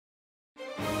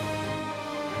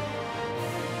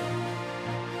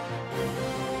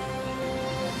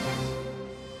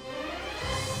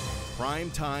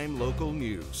PrimeTime Local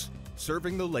News,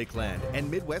 serving the Lakeland and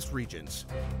Midwest regions.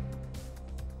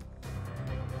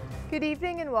 Good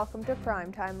evening and welcome to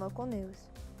PrimeTime Local News.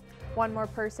 One more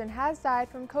person has died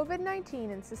from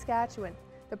COVID-19 in Saskatchewan.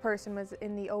 The person was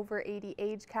in the over 80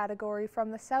 age category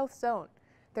from the South Zone.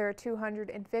 There are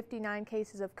 259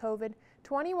 cases of COVID,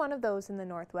 21 of those in the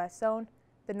Northwest Zone.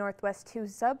 The Northwest 2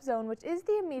 subzone, which is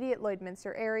the immediate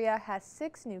Lloydminster area, has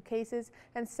 6 new cases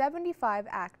and 75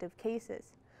 active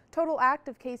cases. Total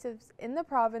active cases in the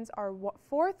province are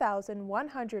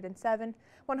 4,107.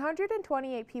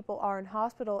 128 people are in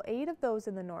hospital, 8 of those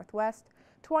in the Northwest.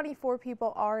 24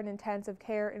 people are in intensive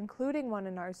care, including 1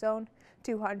 in our zone.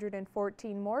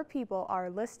 214 more people are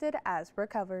listed as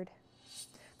recovered.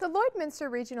 The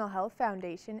Lloydminster Regional Health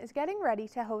Foundation is getting ready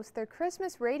to host their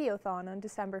Christmas Radiothon on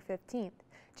December 15th.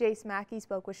 Jace Mackey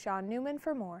spoke with Sean Newman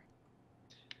for more.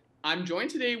 I'm joined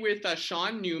today with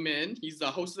Sean Newman. He's the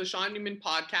host of the Sean Newman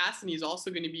podcast, and he's also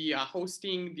going to be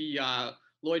hosting the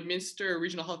Lloydminster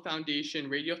Regional Health Foundation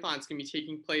Radiothon. It's going to be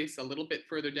taking place a little bit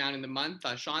further down in the month.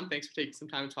 Sean, thanks for taking some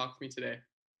time to talk with me today.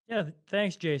 Yeah,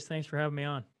 thanks, Jace. Thanks for having me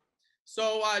on.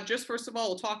 So just first of all,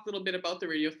 we'll talk a little bit about the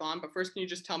Radiothon, but first, can you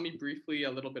just tell me briefly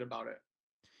a little bit about it?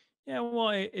 Yeah, well,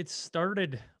 it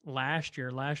started last year.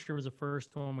 Last year was the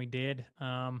first one we did.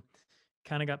 Kind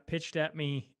of got pitched at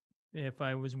me if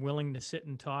I was willing to sit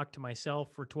and talk to myself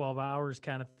for 12 hours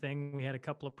kind of thing. We had a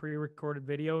couple of pre-recorded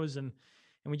videos and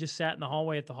we just sat in the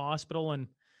hallway at the hospital and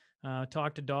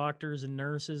talked to doctors and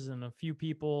nurses and a few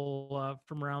people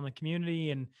from around the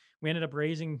community. And we ended up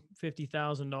raising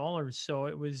 $50,000. So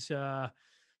it was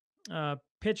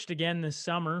pitched again this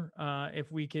summer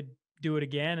if we could do it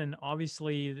again. And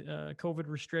obviously COVID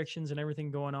restrictions and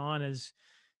everything going on is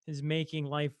making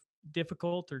life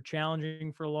difficult or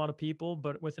challenging for a lot of people.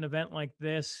 But with an event like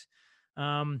this,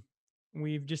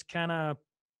 we've just kind of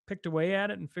picked away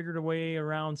at it and figured a way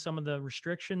around some of the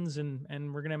restrictions, and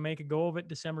we're going to make a go of it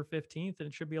December 15th, and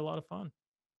it should be a lot of fun.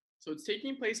 So it's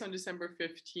taking place on December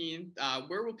 15th.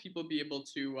 Where will people be able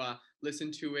to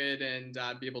listen to it and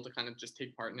be able to kind of just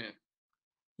take part in it?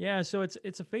 Yeah, so it's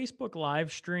a Facebook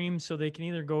live stream, so they can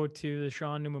either go to the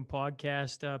Sean Newman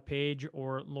podcast page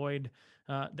or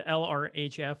the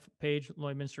LRHF page,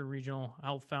 Lloydminster Regional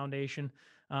Health Foundation,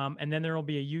 and then there will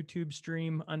be a YouTube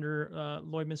stream under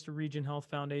Lloydminster Region Health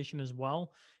Foundation as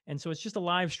well. And so it's just a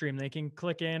live stream. They can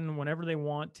click in whenever they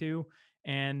want to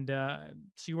and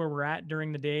see where we're at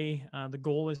during the day. The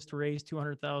goal is to raise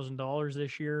 $200,000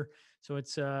 this year. So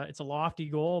it's a lofty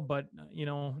goal, but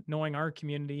knowing our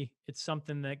community, it's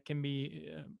something that can be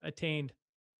attained.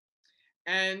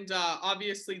 And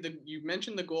obviously, you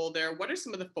mentioned the goal there. What are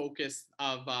some of the focus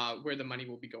of where the money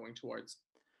will be going towards?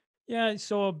 Yeah,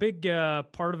 so a big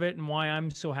part of it and why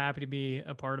I'm so happy to be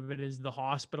a part of it is the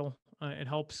hospital. It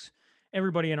helps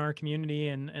everybody in our community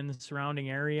and the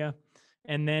surrounding area.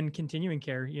 And then continuing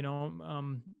care,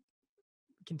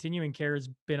 continuing care has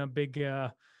been a big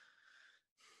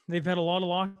they've had a lot of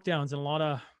lockdowns and a lot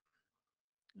of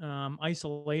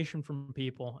isolation from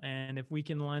people. And if we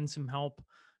can lend some help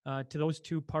to those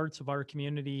two parts of our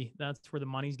community, that's where the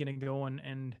money's going to go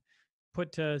and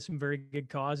put to some very good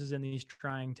causes in these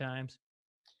trying times.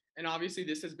 And obviously,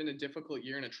 this has been a difficult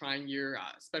year and a trying year,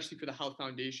 especially for the Health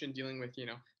Foundation, dealing with,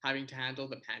 having to handle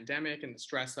the pandemic and the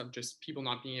stress of just people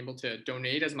not being able to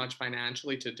donate as much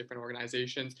financially to different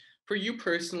organizations. For you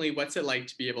personally, what's it like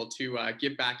to be able to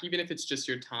give back, even if it's just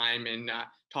your time and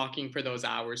talking for those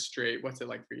hours straight? What's it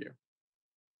like for you?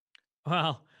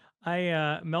 Well,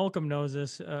 Malcolm knows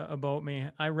this about me.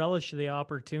 I relish the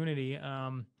opportunity.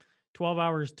 12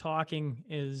 hours talking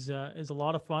is a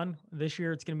lot of fun. This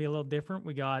year it's going to be a little different.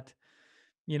 We got,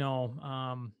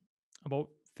 about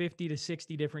 50 to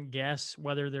 60 different guests,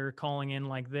 whether they're calling in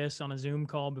like this on a Zoom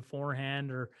call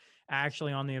beforehand or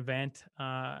actually on the event.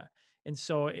 And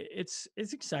so it's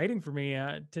exciting for me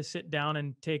to sit down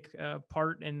and take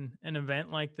part in an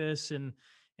event like this. And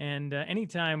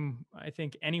anytime I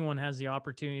think anyone has the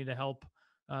opportunity to help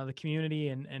the community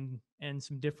and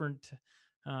some different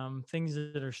things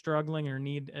that are struggling or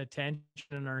need attention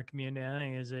in our community, I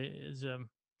think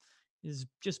is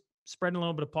just spreading a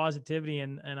little bit of positivity,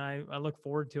 and I look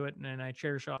forward to it, and I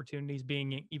cherish opportunities.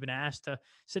 Being even asked to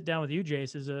sit down with you,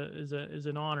 Jace, is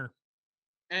an honor.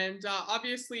 And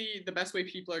obviously, the best way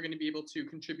people are going to be able to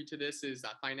contribute to this is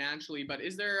financially. But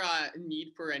is there a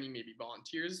need for any maybe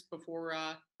volunteers before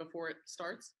it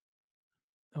starts?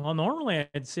 Well, normally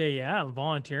I'd say, yeah,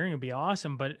 volunteering would be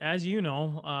awesome. But as you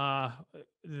know,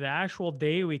 the actual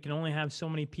day, we can only have so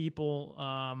many people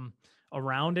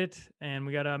around it. And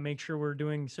we got to make sure we're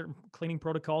doing certain cleaning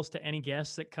protocols to any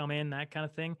guests that come in, that kind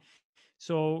of thing.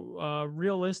 So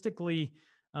realistically,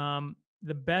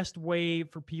 The best way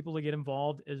for people to get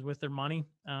involved is with their money.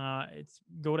 It's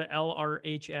go to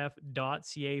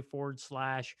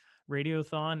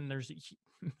lrhf.ca/radiothon. And there's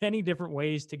many different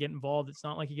ways to get involved. It's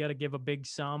not like you got to give a big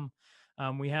sum.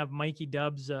 We have Mikey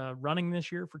Dubs running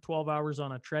this year for 12 hours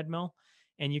on a treadmill,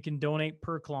 and you can donate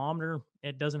per kilometer.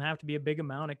 It doesn't have to be a big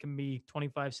amount. It can be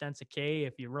 25 cents a K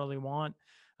if you really want.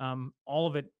 All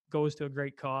of it goes to a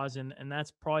great cause, and that's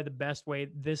probably the best way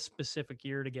this specific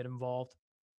year to get involved.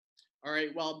 All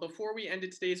right. Well, before we end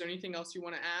it today, is there anything else you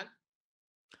want to add?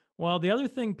 Well, the other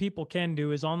thing people can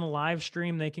do is on the live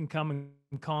stream, they can come and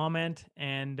comment.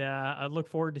 And I look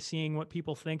forward to seeing what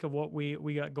people think of what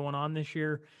we got going on this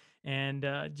year. And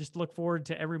just look forward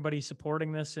to everybody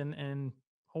supporting this. And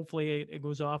hopefully it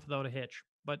goes off without a hitch.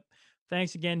 But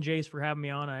thanks again, Jace, for having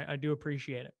me on. I do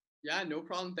appreciate it. Yeah, no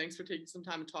problem. Thanks for taking some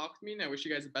time to talk with me. And I wish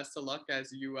you guys the best of luck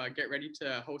as you get ready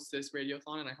to host this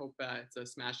radiothon. And I hope it's a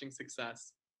smashing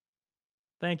success.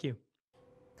 Thank you.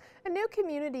 A new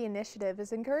community initiative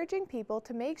is encouraging people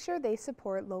to make sure they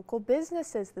support local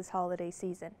businesses this holiday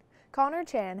season. Connor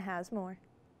Chan has more.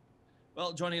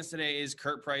 Well, joining us today is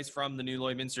Kurt Price from the new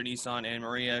Lloydminster Nissan and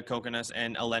Maria Kokonas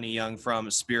and Eleni Young from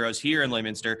Spiros here in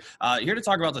Lloydminster. Here to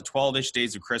talk about the 12-ish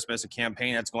Days of Christmas, a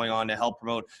campaign that's going on to help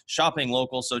promote shopping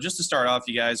local. So just to start off,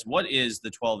 you guys, what is the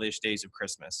 12-ish Days of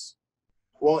Christmas?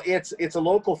 Well, it's a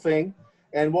local thing.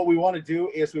 And what we want to do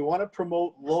is we want to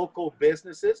promote local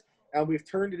businesses, and we've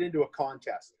turned it into a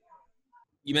contest.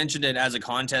 You mentioned it as a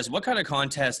contest. What kind of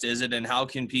contest is it, and how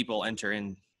can people enter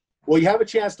in? Well, you have a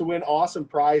chance to win awesome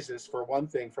prizes, for one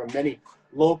thing, from many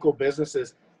local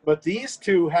businesses. But these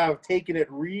two have taken it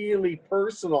really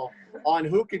personal on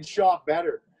who can shop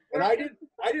better. And I didn't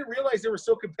realize they were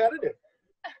so competitive.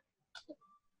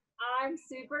 I'm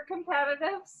super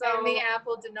competitive, so and the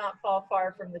apple did not fall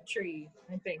far from the tree.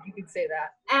 I think you could say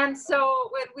that. And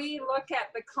so when we look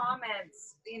at the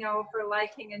comments, for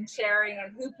liking and sharing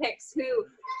and who picks who,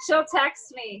 she'll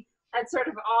text me at sort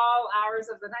of all hours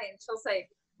of the night, and she'll say,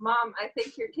 "Mom, I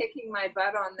think you're kicking my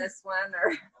butt on this one,"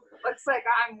 or "Looks like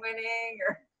I'm winning,"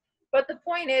 or. But the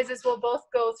point is we'll both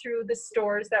go through the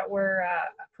stores that we're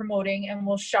promoting, and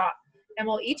we'll shop. And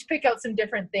we'll each pick out some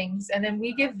different things, and then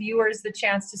we give viewers the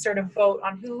chance to sort of vote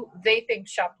on who they think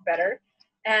shopped better.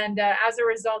 And as a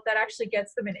result, that actually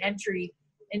gets them an entry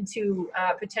into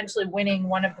potentially winning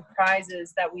one of the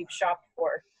prizes that we've shopped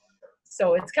for.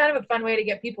 So it's kind of a fun way to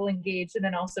get people engaged, and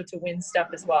then also to win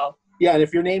stuff as well. Yeah, and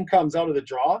if your name comes out of the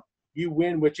draw, you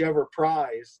win whichever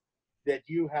prize that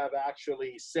you have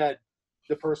actually said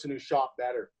the person who shopped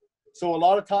better. So a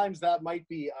lot of times that might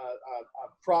be a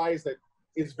prize that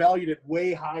is valued at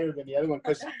way higher than the other one,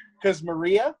 because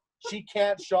Maria, she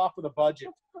can't shop with a budget.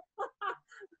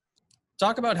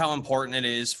 Talk about how important it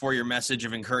is for your message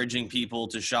of encouraging people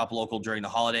to shop local during the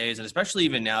holidays, and especially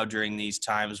even now during these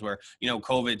times where,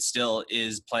 COVID still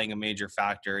is playing a major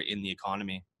factor in the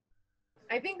economy.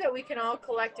 I think that we can all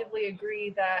collectively agree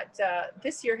that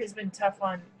this year has been tough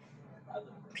on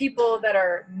people that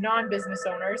are non-business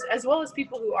owners, as well as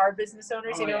people who are business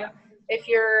owners. If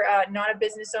you're not a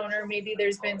business owner, maybe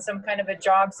there's been some kind of a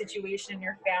job situation in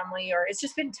your family, or it's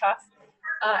just been tough.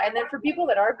 And then for people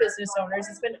that are business owners,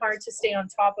 it's been hard to stay on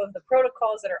top of the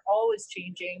protocols that are always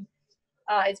changing.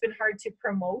 It's been hard to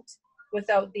promote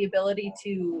without the ability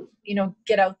to,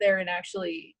 get out there and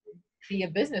actually be a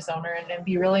business owner and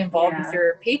be really involved with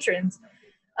your patrons.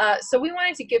 So we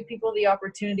wanted to give people the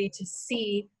opportunity to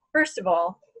see, first of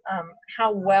all,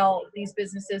 how well these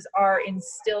businesses are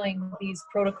instilling these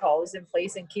protocols in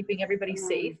place and keeping everybody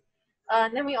safe.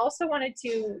 And then we also wanted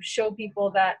to show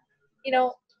people that,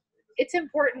 it's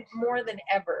important more than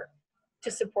ever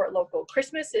to support local.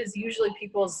 Christmas is usually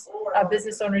people's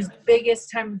business owners'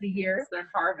 biggest time of the year. It's their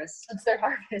harvest. It's their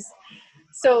harvest.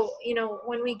 So,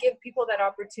 when we give people that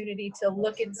opportunity to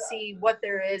look and see what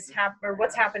there is or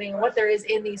what's happening, what there is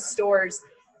in these stores,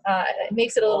 it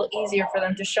makes it a little easier for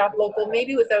them to shop local,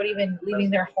 maybe without even leaving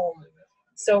their home.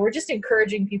 So we're just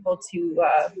encouraging people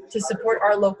to support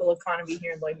our local economy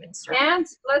here in Lloydminster. And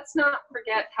let's not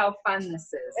forget how fun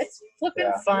this is. It's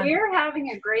flipping fun. We're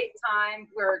having a great time.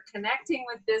 We're connecting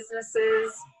with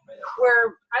businesses.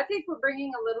 I think we're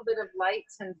bringing a little bit of light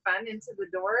and fun into the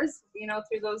doors,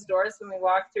 through those doors when we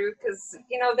walk through, because,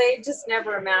 they just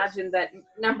never imagined that,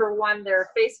 number one,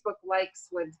 their Facebook likes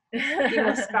would,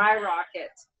 skyrocket.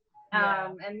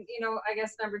 And, I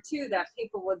guess number two, that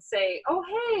people would say, "Oh,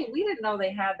 hey, we didn't know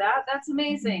they had that. That's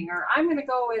amazing." Or I'm going to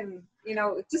go and,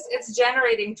 it's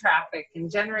generating traffic and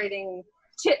generating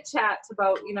chit chat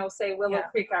about, say Willow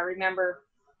Creek. I remember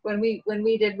when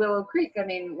we did Willow Creek,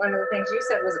 one of the things you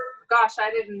said was, "Gosh, I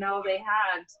didn't know they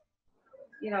had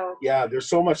Yeah, there's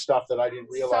so much stuff that I didn't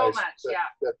realize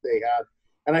that they had.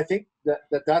 And I think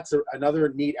that's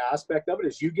another neat aspect of it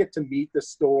is you get to meet the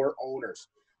store owners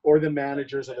or the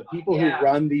managers or the people who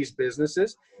run these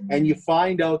businesses, and you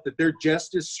find out that they're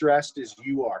just as stressed as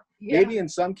you are. Maybe in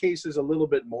some cases a little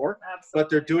bit more, but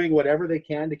they're doing whatever they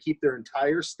can to keep their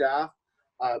entire staff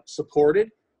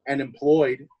supported and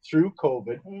employed through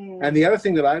COVID. And the other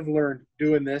thing that I've learned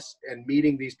doing this and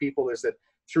meeting these people is that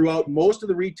throughout most of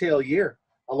the retail year,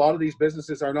 a lot of these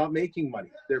businesses are not making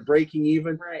money. They're breaking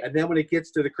even. And then when it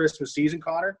gets to the Christmas season,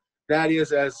 Connor, that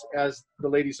is, as the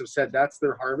ladies have said, that's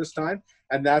their harvest time.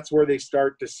 And that's where they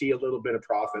start to see a little bit of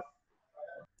profit.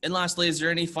 And lastly, is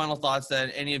there any final thoughts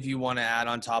that any of you want to add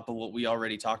on top of what we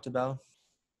already talked about?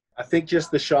 I think just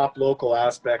the shop local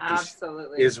aspect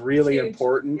is really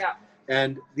important. Yeah.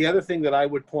 And the other thing that I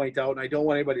would point out, and I don't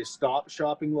want anybody to stop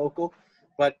shopping local,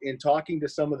 but in talking to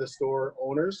some of the store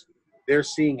owners, they're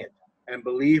seeing it. And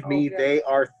believe me, they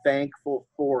are thankful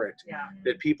for it,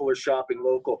 that people are shopping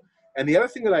local. And the other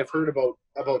thing that I've heard about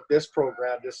this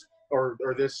program,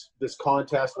 this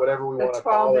contest, whatever we want to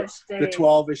call it, the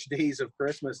 12-ish days of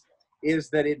Christmas, is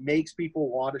that it makes people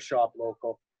want to shop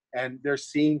local. And they're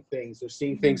seeing things. They're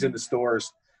seeing things in the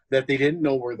stores that they didn't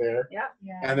know were there.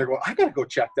 And they're going, I got to go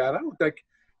check that out.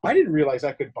 I didn't realize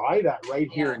I could buy that right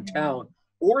here in town.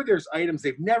 Or there's items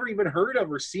they've never even heard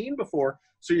of or seen before.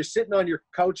 So you're sitting on your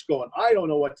couch going, I don't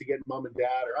know what to get mom and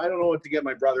dad, or I don't know what to get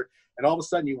my brother. And all of a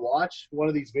sudden you watch one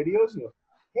of these videos and you go,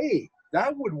 hey,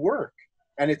 that would work.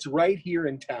 And it's right here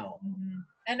in town.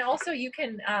 And also you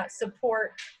can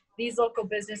support these local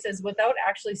businesses without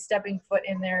actually stepping foot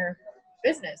in their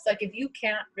business. Like if you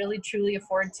can't really truly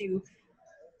afford to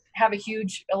have a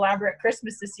huge elaborate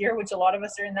Christmas this year, which a lot of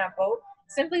us are in that boat,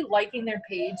 simply liking their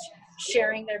page,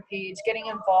 sharing their page, getting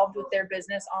involved with their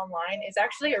business online is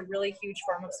actually a really huge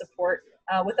form of support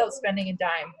without spending a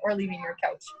dime or leaving your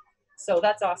couch. So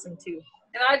that's awesome too.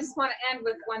 And I just want to end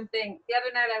with one thing. The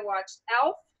other night I watched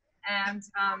Elf, and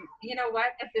you know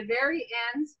what? At the very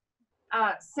end,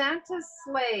 Santa's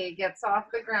sleigh gets off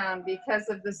the ground because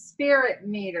of the spirit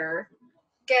meter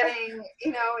getting,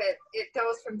 it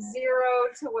goes from 0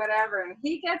 to whatever, and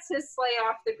he gets his sleigh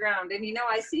off the ground. And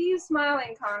I see you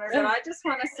smiling, Connor, but I just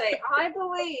want to say I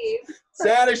believe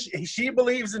Santa. She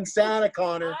believes in Santa,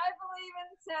 Connor. I believe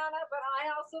in Santa, but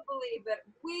I also believe that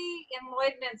we in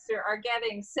Lloydminster are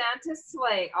getting Santa's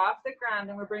sleigh off the ground,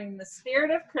 and we're bringing the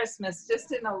spirit of Christmas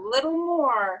just in a little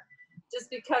more, just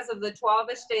because of the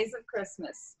 12-ish days of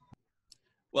Christmas.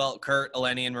 Well, Kurt,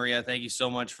 Eleni, and Maria, thank you so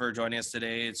much for joining us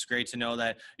today. It's great to know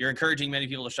that you're encouraging many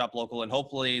people to shop local, and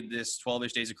hopefully this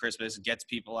 12-ish days of Christmas gets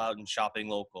people out and shopping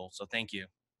local. So thank you.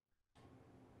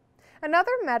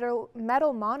 Another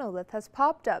metal monolith has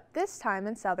popped up, this time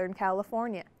in Southern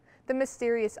California. The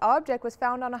mysterious object was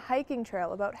found on a hiking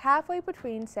trail about halfway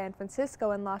between San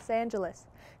Francisco and Los Angeles.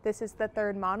 This is the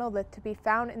third monolith to be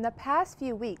found in the past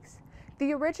few weeks.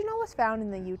 The original was found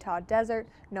in the Utah desert.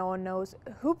 No one knows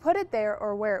who put it there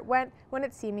or where it went when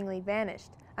it seemingly vanished.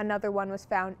 Another one was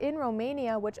found in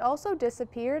Romania, which also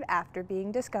disappeared after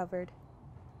being discovered.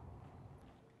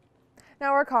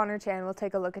 Now our Connor Chan will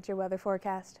take a look at your weather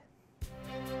forecast.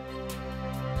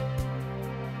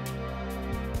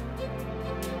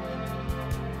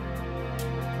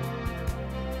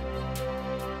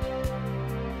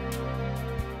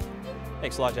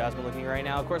 Thanks a lot, Jasmine. Looking right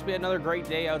now, of course, we had another great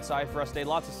day outside for us today.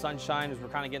 Lots of sunshine as we're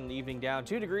kind of getting the evening down.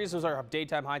 2 degrees was our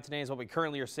daytime high today, is what we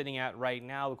currently are sitting at right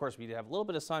now. Of course, we did have a little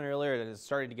bit of sun earlier, and it's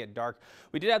starting to get dark.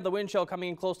 We did have the wind chill coming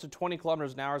in close to 20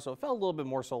 kilometers an hour, so it felt a little bit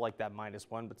more so like that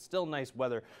 -1, but still nice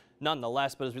weather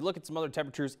nonetheless. But as we look at some other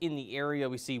temperatures in the area,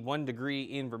 we see 1 degree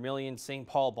in Vermilion, St.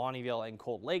 Paul, Bonnyville, and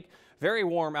Cold Lake. Very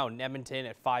warm out in Edmonton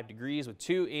at 5 degrees, with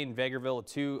 2 in Vegreville,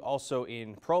 2 also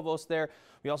in Provost there.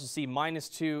 We also see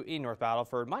 -2 in North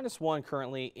Battleford, -1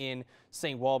 currently in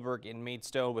St. Walburg and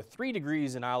Maidstone, with 3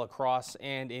 degrees in Isle of Cross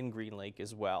and in Green Lake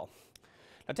as well.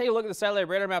 Now take a look at the satellite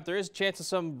radar map. There is a chance of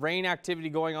some rain activity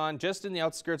going on just in the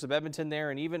outskirts of Edmonton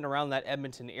there, and even around that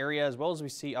Edmonton area, as well as we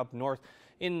see up north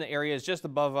in the areas just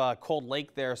above Cold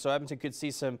Lake there. So Edmonton could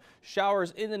see some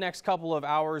showers in the next couple of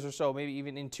hours or so, maybe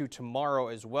even into tomorrow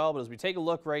as well. But as we take a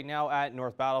look right now at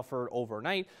North Battleford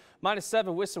overnight,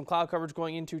 -7 with some cloud coverage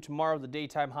going into tomorrow. The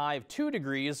daytime high of 2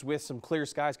 degrees with some clear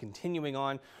skies continuing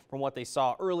on from what they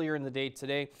saw earlier in the day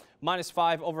today.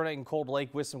 -5 overnight in Cold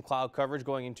Lake with some cloud coverage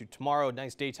going into tomorrow.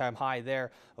 Nice daytime high there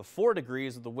of 4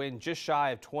 degrees with the wind just shy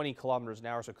of 20 kilometers an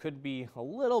hour. So it could be a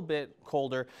little bit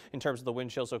colder in terms of the wind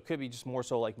chill. So it could be just more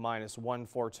so like -1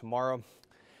 for tomorrow.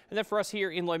 And then for us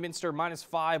here in Lloydminster,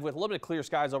 -5 with a little bit of clear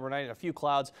skies overnight and a few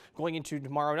clouds going into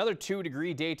tomorrow. Another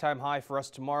 2-degree daytime high for us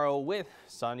tomorrow with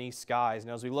sunny skies.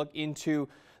 Now as we look into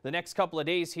the next couple of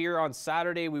days here on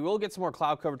Saturday, we will get some more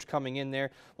cloud coverage coming in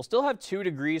there. We'll still have 2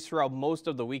 degrees throughout most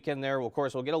of the weekend there. Of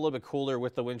course, we'll get a little bit cooler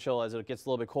with the wind chill as it gets a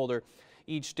little bit colder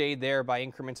each day there by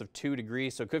increments of 2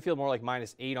 degrees. So it could feel more like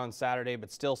 -8 on Saturday,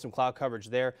 but still some cloud coverage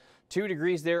there. 2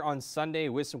 degrees there on Sunday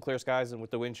with some clear skies, and with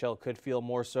the wind chill could feel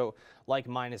more so like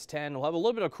 -10. We'll have a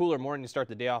little bit of cooler morning to start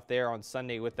the day off there on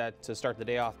Sunday with that to start the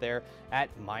day off there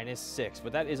at -6.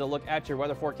 But that is a look at your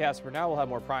weather forecast for now. We'll have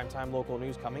more primetime local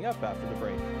news coming up after the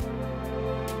break.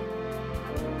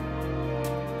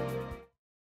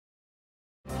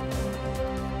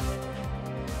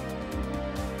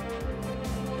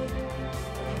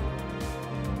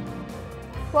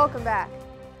 Welcome back.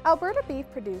 Alberta Beef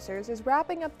Producers is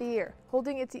wrapping up the year,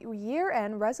 holding its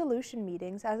year-end resolution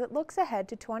meetings as it looks ahead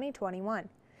to 2021.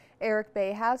 Eric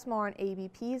Bay has more on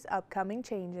ABP's upcoming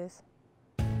changes.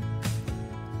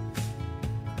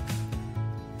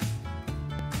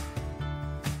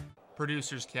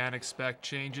 Producers can expect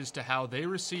changes to how they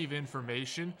receive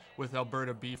information, with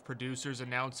Alberta Beef Producers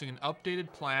announcing an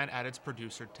updated plan at its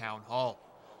producer town hall.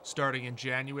 Starting in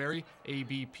January,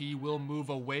 ABP will move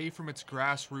away from its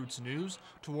grassroots news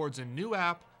towards a new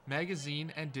app,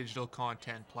 magazine, and digital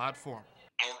content platform.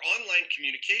 Our online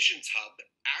communications hub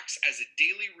acts as a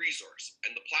daily resource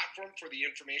and the platform for the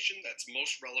information that's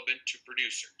most relevant to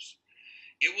producers.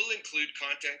 It will include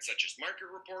content such as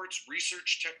market reports,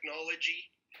 research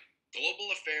technology,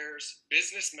 global affairs,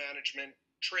 business management,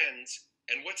 trends,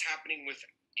 and what's happening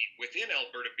within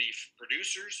Alberta Beef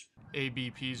Producers.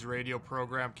 ABP's radio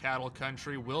program Cattle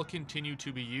Country will continue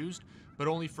to be used, but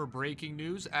only for breaking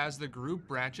news as the group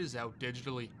branches out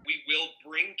digitally. We will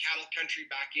bring Cattle Country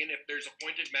back in if there's a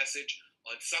pointed message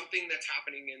on something that's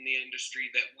happening in the industry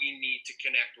that we need to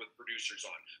connect with producers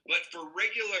on. But for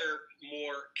regular,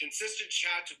 more consistent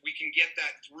chats, we can get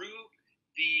that through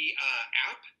the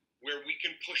app, where we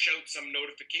can push out some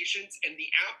notifications, and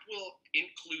the app will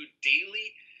include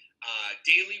daily,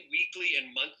 weekly,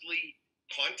 and monthly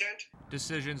content.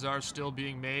 Decisions are still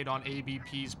being made on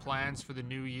ABP's plans for the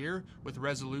new year, with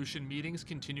resolution meetings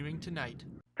continuing tonight.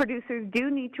 Producers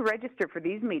do need to register for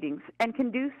these meetings and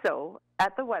can do so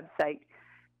at the website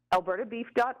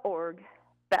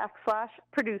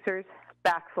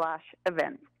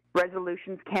albertabeef.org/producers/events.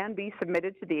 Resolutions can be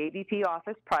submitted to the ABP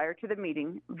office prior to the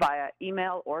meeting via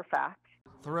email or fax.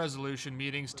 The resolution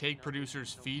meetings take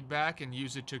producers' feedback and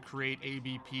use it to create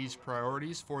ABP's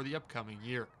priorities for the upcoming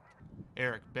year.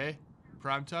 Eric Bay,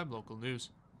 Primetime Local News.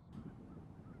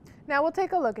 Now we'll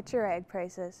take a look at your egg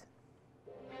prices.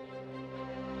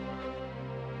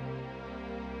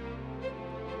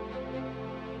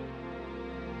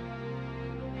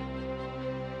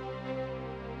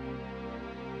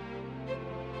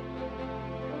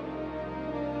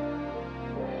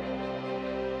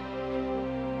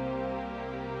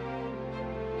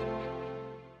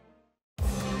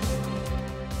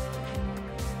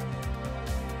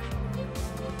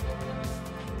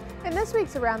 In this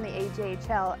week's Around the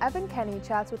AJHL, Evan Kenny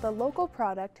chats with a local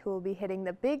product who will be hitting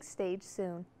the big stage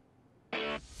soon.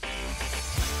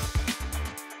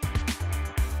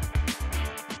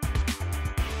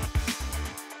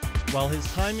 While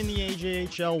his time in the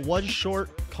AJHL was short,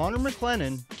 Connor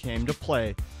McLennan came to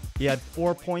play. He had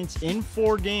 4 points in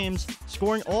 4 games,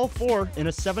 scoring all 4 in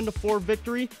a 7-4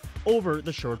 victory over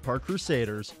the Short Park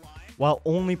Crusaders. While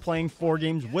only playing 4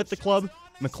 games with the club,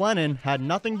 McLennan had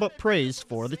nothing but praise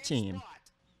for the team.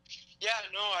 Yeah,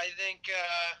 no, I think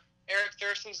Eric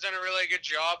Thurston's done a really good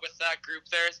job with that group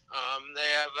there. They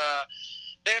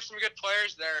have some good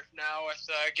players there now with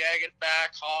Gagan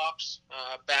back, Hawks,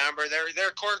 Bamber. Their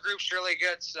core group's really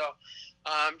good. So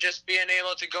just being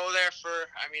able to go there for,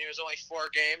 it was only 4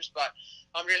 games, but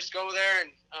just go there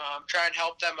and try and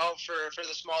help them out for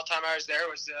the small time I was there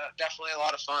was definitely a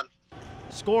lot of fun.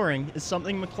 Scoring is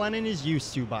something McLennan is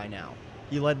used to by now.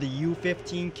 He led the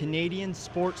U15 Canadian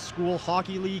Sports School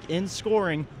Hockey League in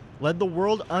scoring, led the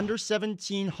World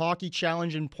Under-17 Hockey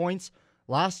Challenge in points.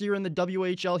 Last year in the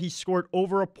WHL, he scored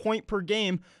over a point per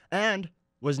game and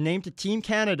was named to Team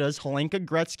Canada's Helenka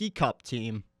Gretzky Cup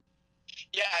team.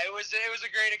 Yeah, it was a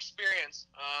great experience.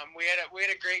 We had a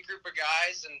great group of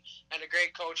guys and a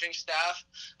great coaching staff.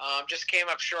 Just came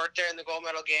up short there in the gold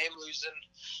medal game, losing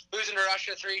to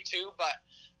Russia 3-2, but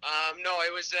no,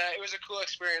 it was a cool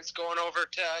experience going over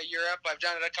to Europe. I've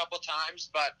done it a couple times,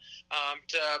 but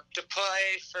to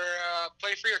play for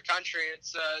your country,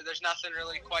 there's nothing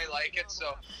really quite like it.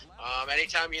 So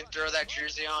anytime you can throw that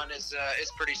jersey on is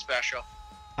pretty special.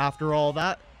 After all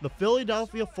that, the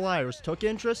Philadelphia Flyers took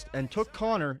interest and took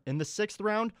Connor in the 6th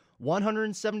round,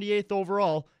 178th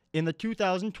overall in the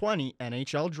 2020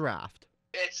 NHL Draft.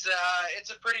 It's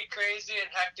a pretty crazy and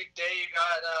hectic day. You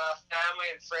got family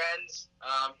and friends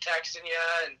texting you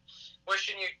and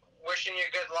wishing you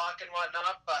good luck and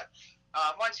whatnot. But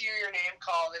once you hear your name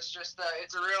called, it's just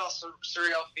it's a real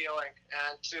surreal feeling.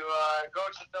 And to go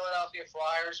to the Philadelphia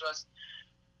Flyers was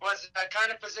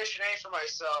kind of position A for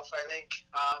myself. I think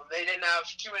they didn't have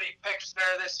too many picks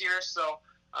there this year, so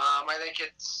I think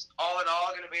it's all in all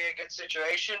going to be a good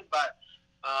situation. But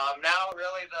now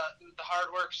really the hard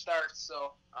work starts.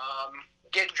 So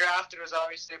getting drafted was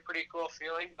obviously a pretty cool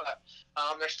feeling, but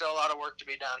there's still a lot of work to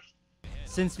be done.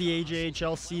 Since the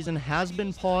AJHL season has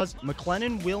been paused,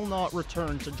 McLennan will not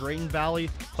return to Drayton Valley,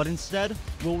 but instead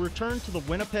will return to the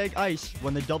Winnipeg Ice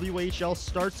when the WHL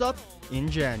starts up in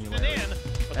January.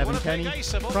 Evan Kenny,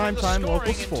 Primetime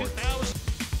Local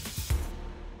Sports.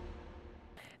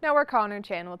 Now we're Connor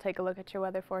Chan. We'll take a look at your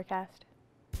weather forecast.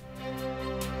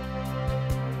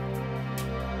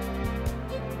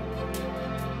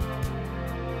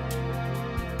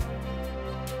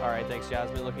 All right, thanks,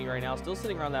 Jasmine. Looking right now, still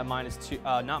sitting around that -2,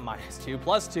 not -2,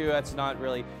 +2. That's not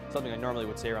really something I normally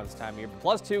would say around this time of year. But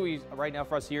 +2 right now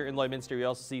for us here in Lloydminster. We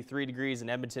also see 3 degrees in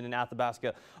Edmonton and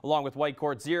Athabasca, along with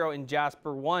Whitecourt, 0 in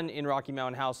Jasper, 1 in Rocky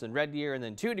Mountain House and Red Deer, and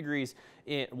then 2 degrees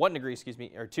in 1 degree,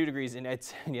 or 2 degrees in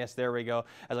Edson. Yes, there we go.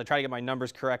 As I try to get my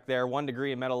numbers correct there, 1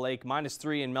 degree in Meadow Lake,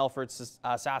 -3 in Melfort,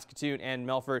 Saskatoon, and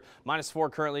Melfort,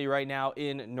 -4 currently right now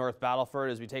in North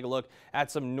Battleford. As we take a look at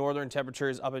some northern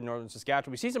temperatures up in northern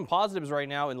Saskatchewan, we see some positives right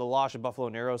now in La Loche and Buffalo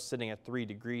Narrows, sitting at 3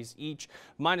 degrees each.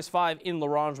 -5 in La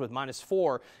Ronge with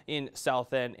 -4 in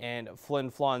South End and Flin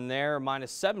Flon there.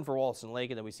 -7 for Wollaston Lake,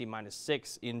 and then we see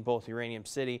 -6 in both Uranium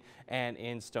City and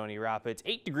in Stony Rapids.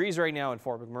 8 degrees right now in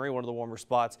Fort McMurray, one of the warmer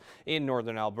spots in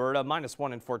northern Alberta.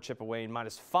 -1 in Fort Chipeway and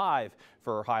 -5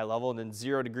 for High Level, and then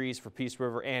 0 degrees for Peace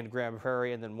River and Grand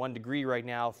Prairie, and then 1 degree right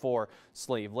now for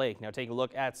Slave Lake. Now taking a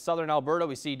look at southern Alberta,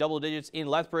 we see double digits in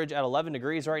Lethbridge at 11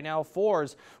 degrees right now.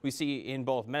 4s we see in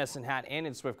both Medicine Hat and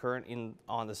in Swift Current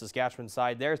on the Saskatchewan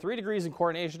side there. 3 degrees in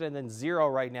Coronation, and then 0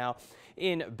 right now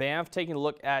in Banff. Taking a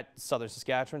look at southern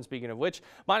Saskatchewan, speaking of which,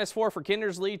 -4 for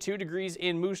Kindersley, 2 degrees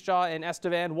in Moose Jaw and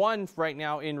Estevan, 1 right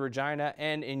now in Regina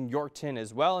and in Yorkton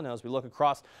as well. And as we look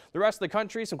across the rest of the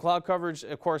country, some cloud coverage,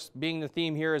 of course, being the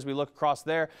theme here as we look across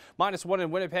there. -1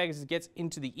 in Winnipeg as it gets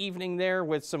into the evening there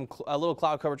with a little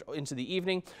cloud coverage into the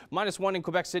evening. -1 in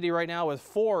Quebec City right now with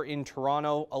 4 in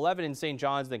Toronto, 11 in St.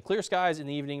 John's, then clear skies in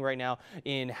the evening right now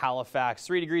in Halifax.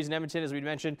 3 degrees in Edmonton, as we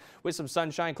mentioned, with some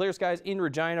sunshine. Clear skies in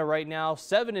Regina right now.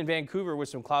 7 in Vancouver with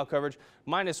some cloud coverage.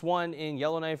 -1 in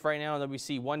Yellowknife right now, and then we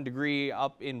see 1 degree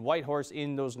up in Whitehorse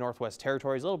in those Northwest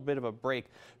Territories. A little bit of a break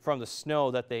from the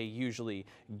snow that they usually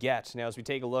get. Now, as we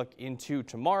take a look into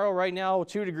tomorrow right now,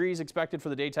 2 degrees expected for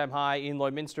the daytime high in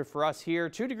Lloydminster for us here.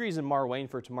 2 degrees in Marwayne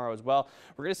for tomorrow as well.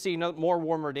 We're going to see more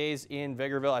warmer days in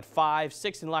Vegreville at 5,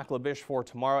 6 in Lac La Biche for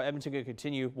tomorrow. Edmonton going to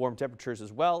continue warm temperatures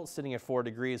as well, sitting at 4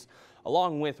 degrees,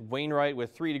 along with Wainwright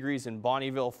with 3 degrees in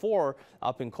Bonnyville, 4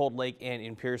 up in Cold Lake and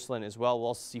in Pierceland as well. We'll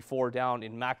also see 4 down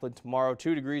in Macklin tomorrow,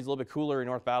 2 degrees, a little bit cooler in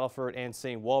North Battleford and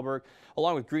St. Walburg,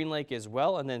 along with Green Lake as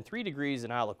well, and then 3 degrees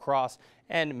in Isle of Cross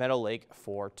and Meadow Lake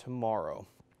for tomorrow.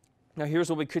 Now here's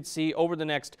what we could see over the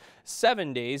next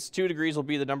 7 days. 2 degrees will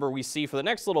be the number we see for the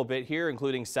next little bit here,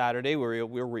 including Saturday, where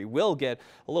we will get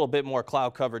a little bit more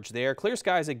cloud coverage there. Clear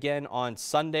skies again on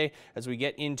Sunday. As we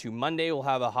get into Monday, we'll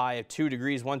have a high of 2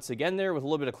 degrees once again there with a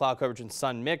little bit of cloud coverage and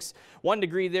sun mix. 1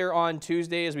 degree there on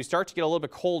Tuesday as we start to get a little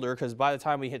bit colder, because by the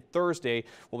time we hit Thursday,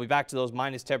 we'll be back to those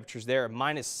minus temperatures there.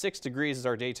 -6 degrees is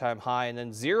our daytime high, and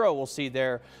then 0 we'll see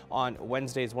there on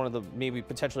Wednesday. Is one of the, maybe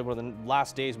potentially one of the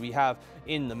last days we have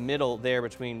in the middle there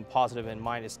between positive and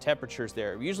minus temperatures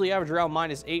there. We usually average around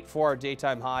 -8 for our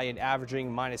daytime high and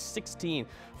averaging -16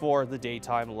 for the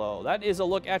daytime low. That is a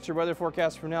look at your weather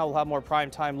forecast for now. We'll have more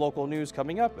primetime local news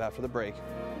coming up after the break.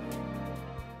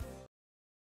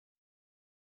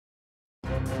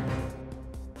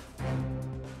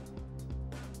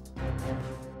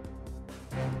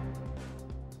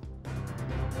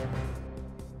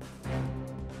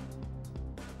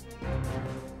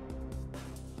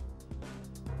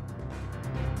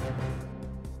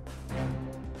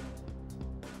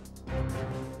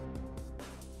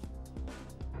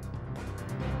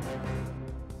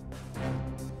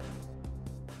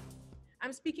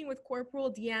 I'm speaking with Corporal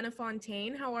Deanna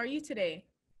Fontaine. How are you today?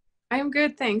 I'm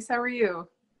good, thanks. How are you?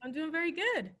 I'm doing very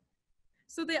good.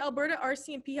 So the Alberta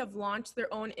RCMP have launched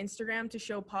their own Instagram to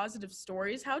show positive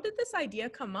stories. How did this idea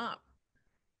come up?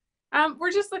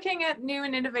 We're just looking at new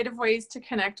and innovative ways to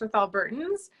connect with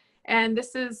Albertans. And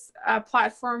this is a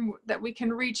platform that we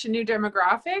can reach a new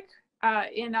demographic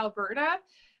in Alberta.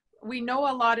 We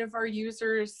know a lot of our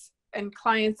users and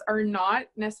clients are not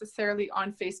necessarily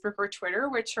on Facebook or Twitter,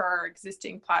 which are our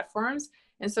existing platforms.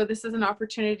 And so this is an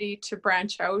opportunity to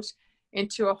branch out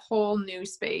into a whole new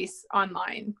space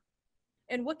online.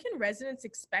 And what can residents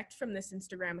expect from this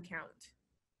Instagram account?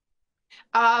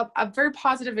 A very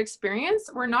positive experience.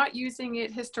 We're not using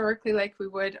it historically like we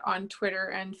would on Twitter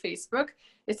and Facebook.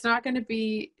 It's not going to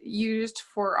be used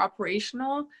for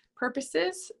operational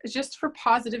purposes, just for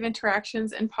positive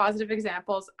interactions and positive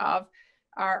examples of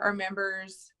our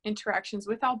members' interactions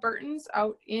with Albertans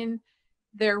out in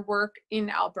their work in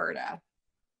Alberta.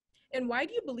 And why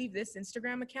do you believe this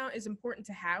Instagram account is important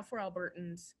to have for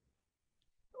Albertans?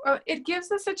 It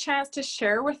gives us a chance to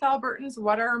share with Albertans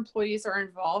what our employees are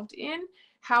involved in,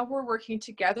 how we're working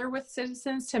together with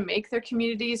citizens to make their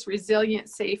communities resilient,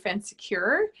 safe, and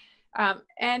secure,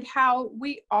 and how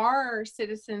we are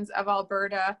citizens of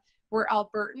Alberta. We're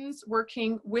Albertans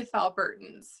working with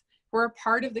Albertans. We're a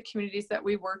part of the communities that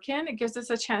we work in. It gives us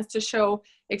a chance to show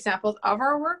examples of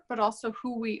our work, but also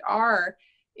who we are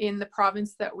in the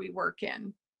province that we work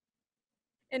in.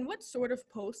 And what sort of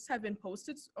posts have been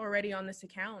posted already on this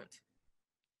account?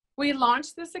 We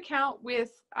launched this account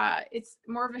with, it's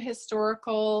more of a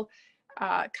historical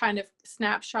kind of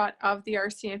snapshot of the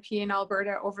RCMP in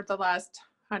Alberta over the last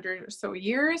 100 or so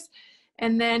years.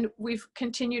 And then we've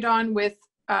continued on with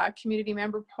community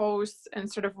member posts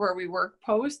and sort of where we work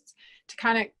posts to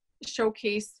kind of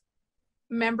showcase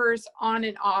members on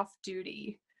and off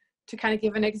duty, to kind of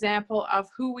give an example of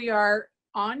who we are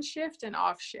on shift and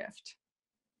off shift.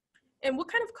 And what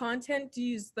kind of content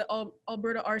do the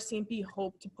Alberta RCMP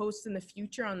hope to post in the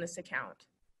future on this account?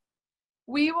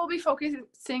 We will be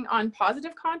focusing on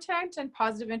positive content and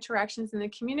positive interactions in the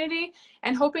community,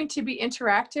 and hoping to be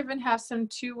interactive and have some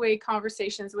two-way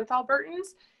conversations with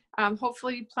Albertans.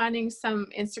 Hopefully planning some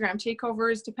Instagram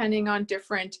takeovers depending on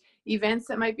different events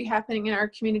that might be happening in our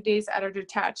communities at our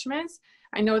detachments.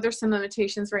 I know there's some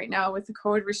limitations right now with the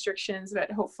COVID restrictions,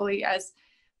 but hopefully as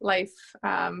life,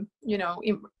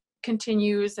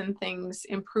 continues and things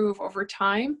improve over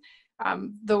time,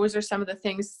 those are some of the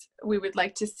things we would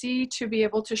like to see, to be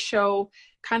able to show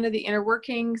kind of the inner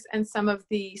workings and some of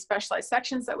the specialized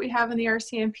sections that we have in the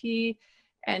RCMP,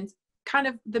 and kind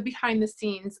of the behind the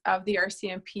scenes of the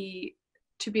RCMP,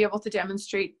 to be able to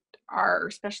demonstrate our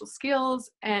special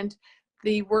skills and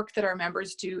the work that our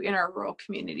members do in our rural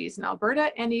communities in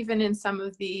Alberta, and even in some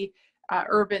of the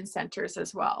urban centers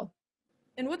as well.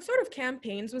 And what sort of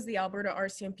campaigns was the Alberta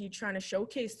RCMP trying to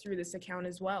showcase through this account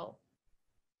as well?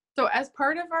 So as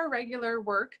part of our regular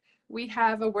work, we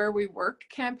have a Where We Work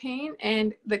campaign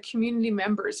and the Community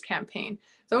Members campaign.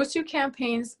 Those two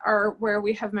campaigns are where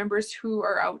we have members who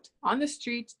are out on the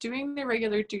streets doing their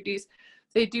regular duties.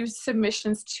 They do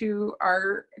submissions to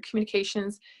our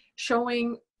communications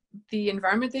showing the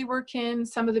environment they work in,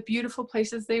 some of the beautiful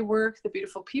places they work, the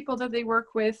beautiful people that they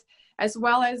work with, as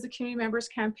well as the Community Members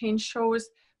campaign shows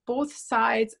both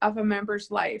sides of a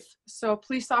member's life. So a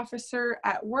police officer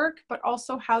at work, but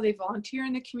also how they volunteer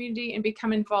in the community and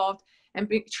become involved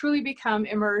and truly become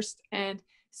immersed and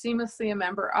seamlessly a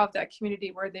member of that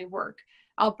community where they work.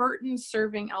 Albertans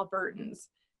serving Albertans.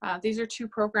 These are two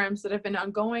programs that have been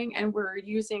ongoing, and we're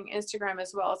using Instagram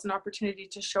as well as an opportunity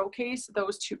to showcase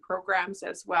those two programs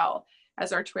as well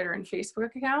as our Twitter and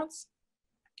Facebook accounts.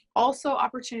 Also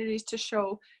opportunities to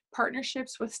show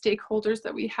partnerships with stakeholders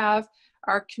that we have,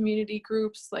 our community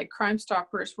groups like Crime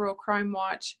Stoppers, Rural Crime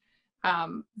Watch,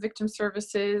 Victim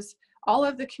Services, all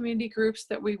of the community groups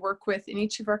that we work with in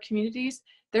each of our communities.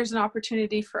 There's an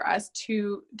opportunity for us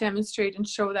to demonstrate and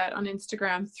show that on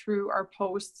Instagram through our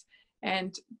posts,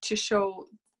 and to show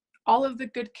all of the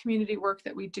good community work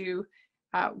that we do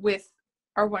with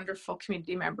our wonderful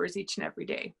community members each and every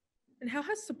day. And how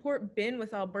has support been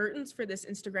with Albertans for this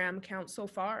Instagram account so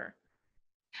far?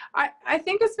 I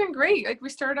think it's been great. Like, we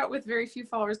started out with very few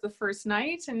followers the first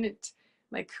night, and it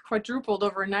like quadrupled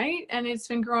overnight, and it's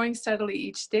been growing steadily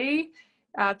each day.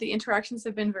 The interactions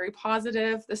have been very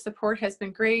positive. The support has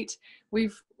been great.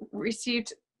 We've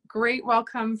received great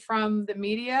welcome from the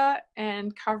media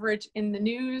and coverage in the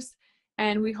news,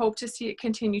 and we hope to see it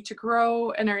continue to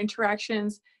grow, and our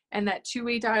interactions and that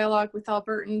two-way dialogue with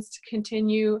Albertans to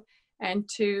continue, and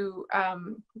to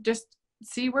just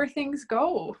see where things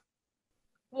go.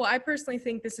 Well, I personally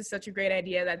think this is such a great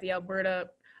idea that the Alberta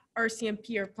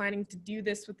RCMP are planning to do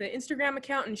this with the Instagram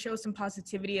account and show some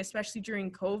positivity, especially during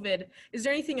COVID. Is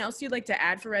there anything else you'd like to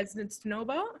add for residents to know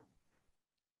about?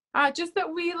 Just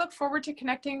that we look forward to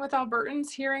connecting with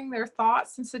Albertans, hearing their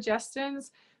thoughts and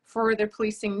suggestions for their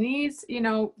policing needs. You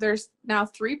know, there's now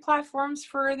 3 platforms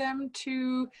for them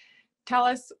to tell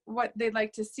us what they'd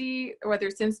like to see, whether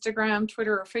it's Instagram,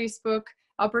 Twitter, or Facebook.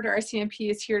 Alberta RCMP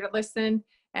is here to listen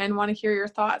and want to hear your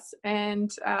thoughts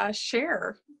and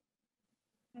share.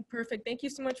 Perfect. Thank you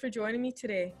so much for joining me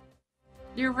today.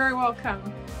 You're very welcome.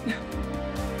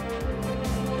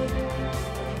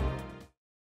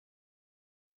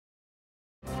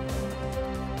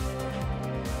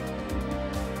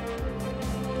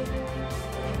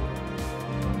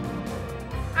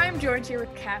 I'm joined here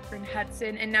with Catherine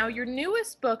Hudson, and now your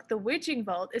newest book, The Witching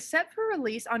Vault, is set for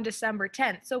release on December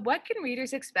 10th. So what can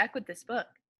readers expect with this book?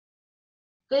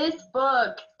 This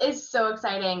book is so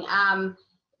exciting.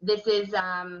 This is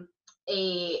an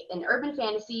urban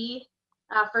fantasy,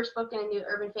 first book in a new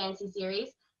urban fantasy series.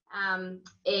 An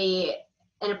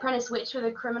apprentice witch with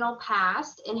a criminal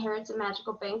past inherits a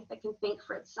magical bank that can think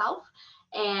for itself,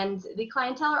 and the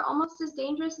clientele are almost as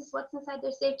dangerous as what's inside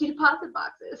their safety deposit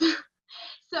boxes.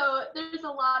 So there's a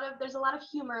lot of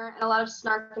humor and a lot of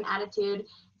snark and attitude.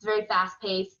 It's very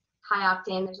fast-paced, high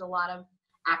octane. There's a lot of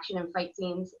action and fight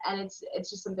scenes, and it's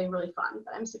just something really fun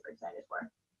that I'm super excited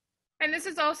for. And this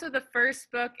is also the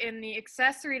first book in the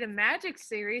Accessory to Magic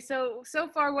series. So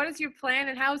far, what is your plan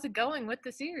and how is it going with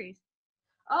the series?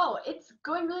 Oh, it's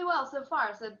going really well so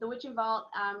far. So The Witching Vault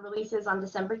releases on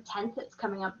December 10th. It's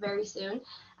coming up very soon.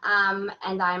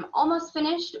 And I'm almost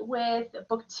finished with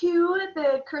book 2,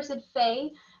 The Cursed Fae.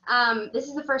 This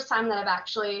is the first time that I've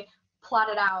actually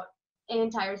plotted out an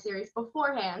entire series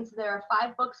beforehand. So there are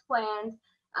 5 books planned.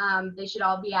 They should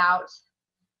all be out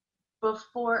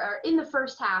before or in the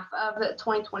first half of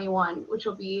 2021, which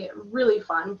will be really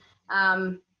fun.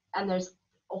 And there's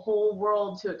a whole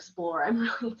world to explore. I'm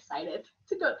really excited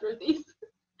to go through these.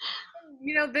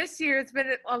 You know, this year it's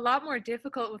been a lot more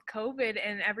difficult with COVID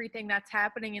and everything that's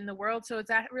happening in the world. So has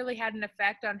that really had an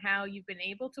effect on how you've been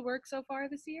able to work so far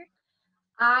this year?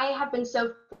 I have been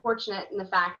so fortunate in the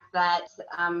fact that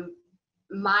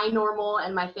my normal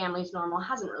and my family's normal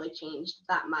hasn't really changed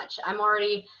that much. I'm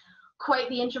already quite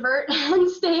the introvert and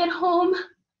stay at home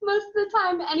most of the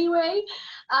time anyway.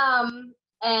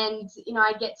 And, you know,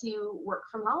 I get to work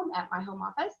from home at my home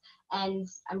office, and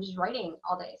I'm just writing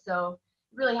all day. So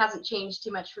it really hasn't changed too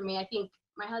much for me. I think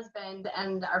my husband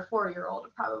and our 4-year-old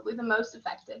are probably the most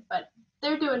affected, but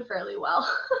they're doing fairly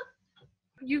well.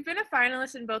 You've been a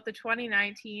finalist in both the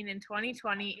 2019 and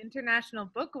 2020 International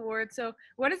Book Awards. So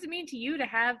what does it mean to you to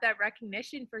have that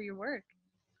recognition for your work?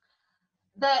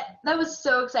 That was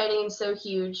so exciting and so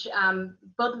huge.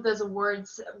 Both of those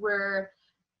awards were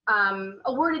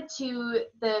awarded to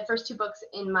the first 2 books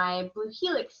in my Blue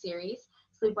Helix series,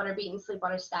 Sleepwater Beat and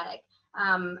Sleepwater Static.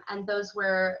 And those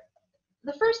were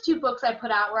the first 2 books I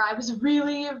put out where I was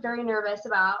really very nervous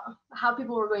about how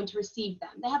people were going to receive them.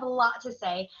 They have a lot to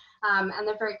say, and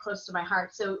they're very close to my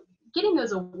heart. So getting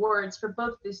those awards for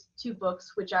both these 2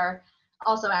 books, which are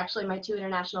also actually my 2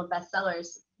 international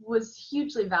bestsellers, was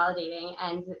hugely validating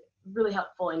and really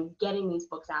helpful in getting these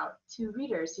books out to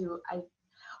readers who I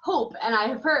hope, and I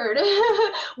have heard,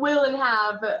 will and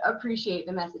have appreciate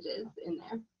the messages in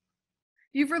there.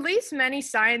 You've released many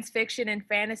science fiction and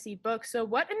fantasy books. So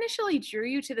what initially drew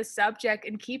you to the subject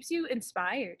and keeps you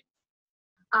inspired?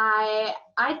 I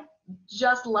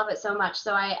just love it so much.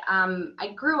 So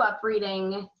I grew up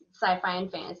reading sci-fi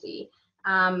and fantasy.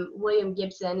 William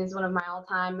Gibson is one of my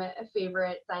all-time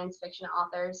favorite science fiction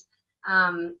authors.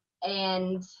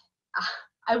 And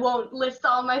I won't list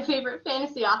all my favorite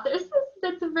fantasy authors.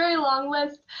 That's a very long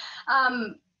list.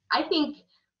 I think,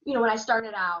 you know, when I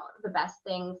started out, the best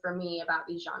thing for me about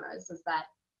these genres was that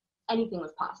anything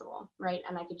was possible, right?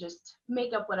 And I could just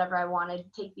make up whatever I wanted,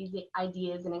 take these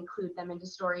ideas and include them into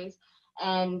stories.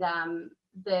 And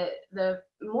the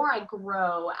more I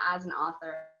grow as an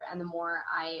author and the more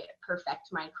I perfect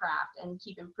my craft and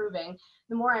keep improving,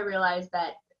 the more I realize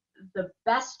that the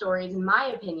best stories, in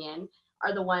my opinion,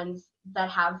 are the ones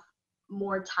that have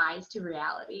more ties to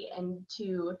reality and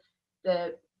to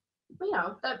the, you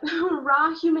know, that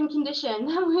raw human condition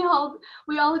that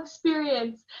we all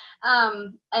experience.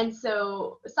 And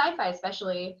so sci-fi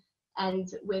especially, and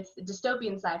with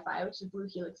dystopian sci-fi, which the Blue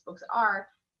Helix books are,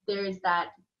 there's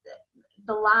that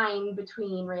the line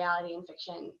between reality and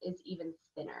fiction is even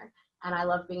thinner. And I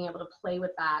love being able to play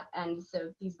with that. And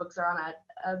so these books are on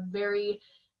a very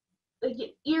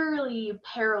eerily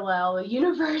parallel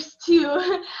universe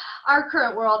to our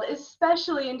current world,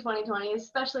 especially in 2020,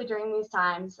 especially during these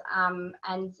times.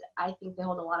 And I think they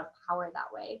hold a lot of power that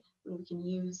way, when we can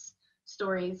use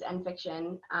stories and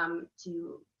fiction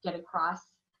to get across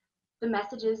the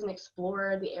messages and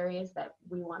explore the areas that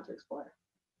we want to explore.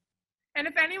 And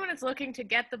if anyone is looking to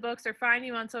get the books or find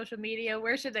you on social media,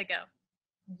 where should they go?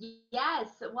 Yes,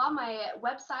 well, my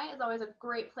website is always a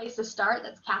great place to start.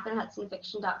 That's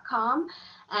CatherineHudsonFiction.com.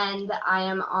 And I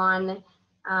am on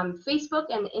Facebook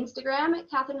and Instagram at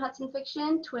Catherine Hudson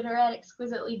Fiction, Twitter at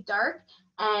Exquisitely Dark.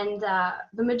 And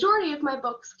the majority of my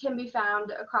books can be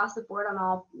found across the board on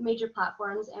all major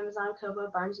platforms: Amazon, Kobo,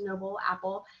 Barnes & Noble,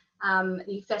 Apple,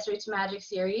 the Accessory to Magic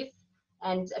series,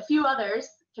 and a few others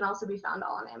can also be found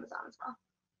all on Amazon as well.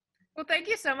 Well, thank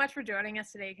you so much for joining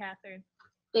us today, Catherine.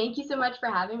 Thank you so much for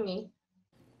having me.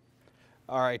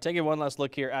 All right, taking one last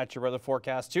look here at your weather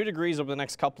forecast. 2 degrees over the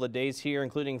next couple of days here,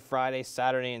 including Friday,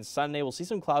 Saturday, and Sunday. We'll see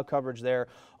some cloud coverage there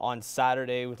on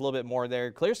Saturday with a little bit more there.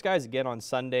 Clear skies again on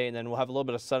Sunday, and then we'll have a little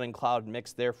bit of sun and cloud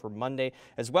mix there for Monday,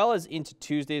 as well as into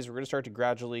Tuesdays. We're going to start to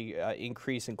gradually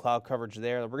increase in cloud coverage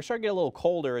there. We're going to start to get a little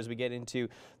colder as we get into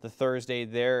the Thursday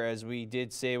there, as we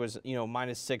did say it was,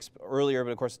 -6 earlier,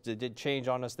 but of course it did change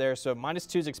on us there. So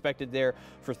 -2 is expected there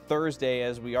for Thursday,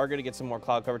 as we are going to get some more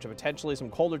cloud coverage and potentially some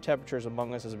colder temperatures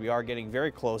among us as we are getting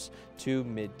very close to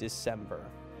mid-December.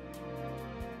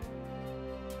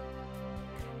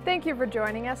 Thank you for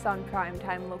joining us on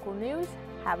Primetime Local News.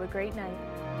 Have a great night.